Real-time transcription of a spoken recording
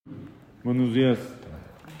Buenos días.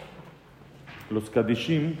 Los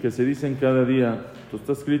Kadishim que se dicen cada día,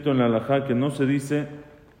 está escrito en la halajá que no se dice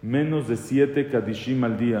menos de 7 Kadishim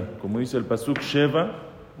al día, como dice el pasuk Sheva,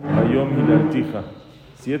 Hayom Hilaltija.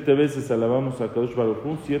 7 veces alabamos a Kadosh Baruj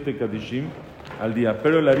Hu, 7 Kadishim al día.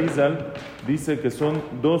 Pero el Arizal dice que son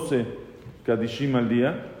 12 Kadishim al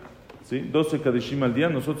día, ¿sí? 12 Kadishim al día.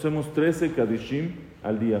 Nosotros hacemos 13 Kadishim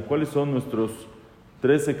al día. ¿Cuáles son nuestros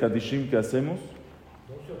 13 Kadishim que hacemos?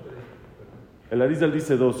 El Arizal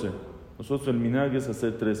dice 12. Nosotros el minhag es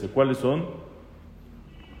hacer 13. ¿Cuáles son?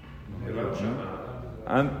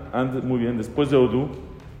 Muy bien, después de Odú,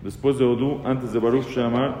 antes de Baruch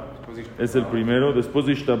Shamar es el primero, después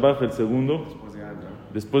de Ishtabach el segundo,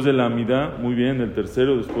 después de la Amidá, muy bien, el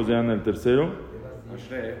tercero, después de Ana el tercero,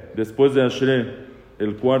 después de Ashre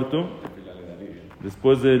el cuarto,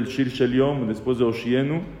 después del Shir Shel Yom, después de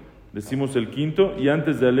Oshienu, decimos el quinto, y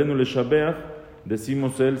antes de Alenu Leshabeach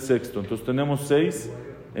decimos el sexto. Entonces tenemos 6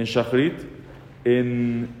 en Shachrit,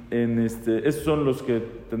 esos son los que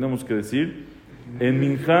tenemos que decir. En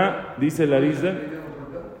Minjá dice el Arizal,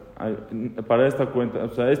 para esta cuenta, o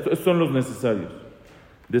sea, estos son los necesarios.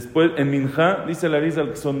 Después, en Minjá dice el Arizal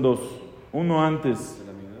que son 2, uno antes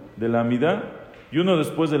de la Amidá y uno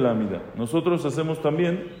después de la Amidá. Nosotros hacemos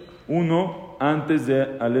también uno antes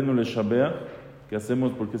de Alenu Leshabeach, que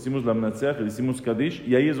hacemos porque hicimos la Mnatseach, le hicimos Kadish,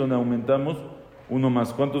 y ahí es donde aumentamos uno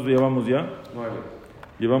más. ¿Cuántos llevamos ya? 9.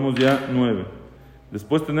 Llevamos ya 9.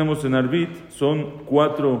 Después tenemos en Arbit, son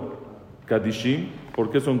 4 Kadishim. ¿Por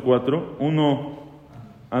qué son 4? Uno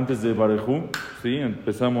antes de Barejú, ¿sí?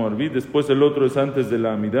 Empezamos Arbit. Después el otro es antes de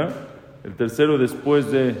la Amidá. El tercero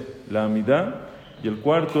después de la Amidá. Y el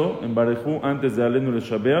cuarto en Barejú antes de Alenu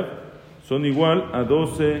Leshabeach. Son igual a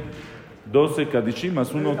 12 Kadishim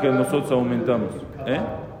más uno que nosotros aumentamos.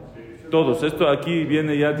 Todos. Esto aquí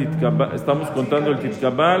viene ya Titkabal. Estamos contando el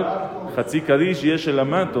Titkabal, Hatzi Kadish y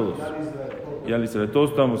Eshelama, todos. Y al Israel, todos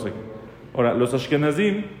estamos aquí. Ahora, los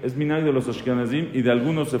Ashkenazim, es minhag de los Ashkenazim y de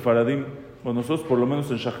algunos Sefaradim. Bueno, nosotros por lo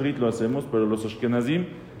menos en Shachrit lo hacemos, pero los Ashkenazim,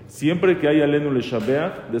 siempre que hay Alenu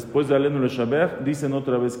Leshabeach, después de Alenu Leshabeach, dicen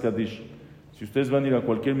otra vez Kadish. Si ustedes van a ir a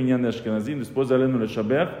cualquier minyan de Ashkenazim, después de Alenu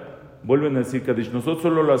Leshabeach, vuelven a decir Kadish. Nosotros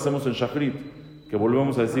solo lo hacemos en Shachrit, que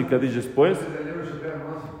volvemos a decir Kadish después.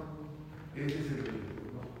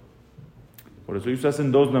 Por eso ellos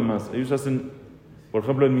hacen 2 nada más. Ellos hacen, por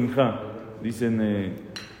ejemplo, en Minjá, dicen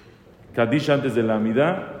Kadish antes de la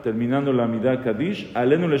Amidá, terminando la Amidá Kadish,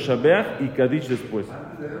 Alenu Leshabeach y Kadish después.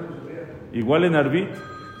 Igual en Arbit,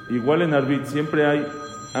 siempre hay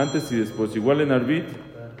antes y después. Igual en Arbit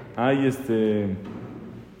hay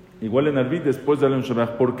igual en Arbit después de Alenu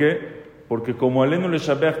Leshabeach. ¿Por qué? Porque como Alenu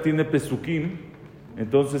Leshabeach tiene Pesukim,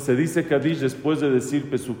 entonces se dice Kadish después de decir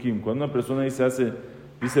Pesukim. Cuando una persona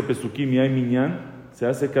dice Pesukim y hay Minyan, se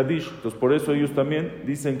hace Kadish. Entonces por eso ellos también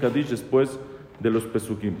dicen Kadish después de los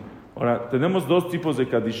Pesukim. Ahora, tenemos 2 tipos de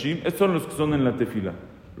Kadishim. Estos son los que son en la tefila.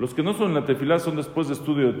 Los que no son en la tefila son después de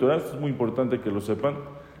estudio de Torah. Esto es muy importante que lo sepan.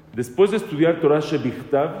 Después de estudiar Torah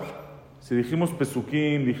Shebichtav, si dijimos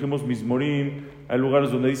Pesukim, dijimos Mizmorim, hay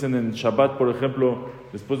lugares donde dicen en Shabbat, por ejemplo,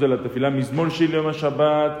 después de la tefila, Mizmor Shil Yom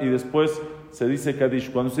Shabbat, y después se dice Kadish.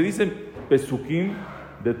 Cuando se dicen Pesukim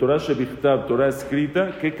de Torah Shebichtav, Torah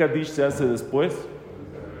escrita, ¿qué Kadish se hace después?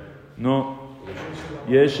 No,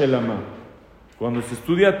 Yesh Elama. Cuando se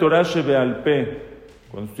estudia Torah Shebealpe,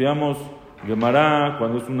 cuando estudiamos Gemara,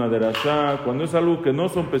 cuando es una derashá, cuando es algo que no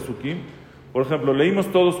son Pesukim, por ejemplo,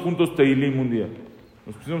 leímos todos juntos Teilim un día.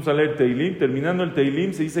 Nos pusimos a leer Teilim, terminando el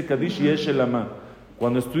Teilim se dice Kadish Yesh Elama.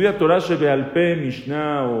 Cuando estudia Torah Shebealpe,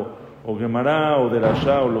 Mishnah o Gemara o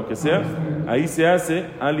derashá o lo que sea, ahí se hace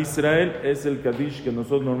Al Israel, es el Kadish que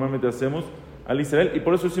nosotros normalmente hacemos, Al Israel, y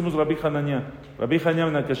por eso decimos Rabbi Hananya. Rabbi Hananya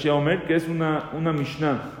en Akashia Omer, que es una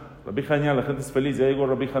Mishnah. Rabbi Hananya, la gente es feliz, ya llegó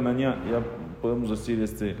Rabbi Hananya, ya podemos decir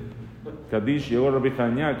Kadish, llegó Rabbi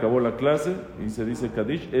Hananya, acabó la clase y se dice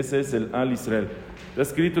Kadish, ese es el Al Israel. Está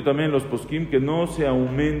escrito también en los poskim que no se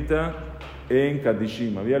aumenta en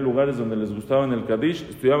Kadishim. Había lugares donde les gustaban el Kadish,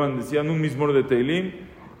 estudiaban, decían un mismo de Teilim,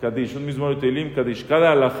 Kadish, un mismo de Teilim, Kadish.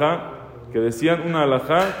 Cada alajá, que decían una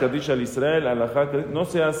alajá, Kadish al Israel, alajá, no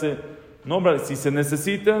se hace, no, si se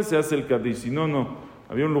necesita, se hace el Kadish, si no, no.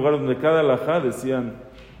 Había un lugar donde cada alajá decían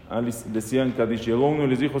Kadish. Llegó uno y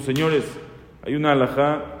les dijo, señores, hay una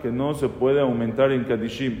alajá que no se puede aumentar en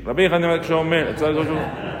Kadishim.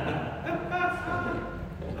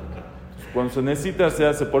 Cuando se necesita, se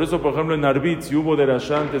hace. Por eso, por ejemplo, en Arbit, si hubo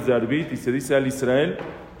derashá antes de Arbit y se dice al Israel,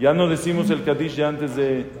 ya no decimos el Kadish ya antes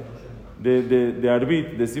de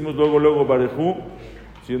Arbit, decimos luego Barejú,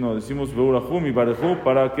 ¿sí? No, decimos Beurahum y Barejú,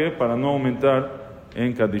 ¿para qué? Para no aumentar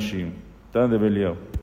en Kadishim. Tan de Beliao.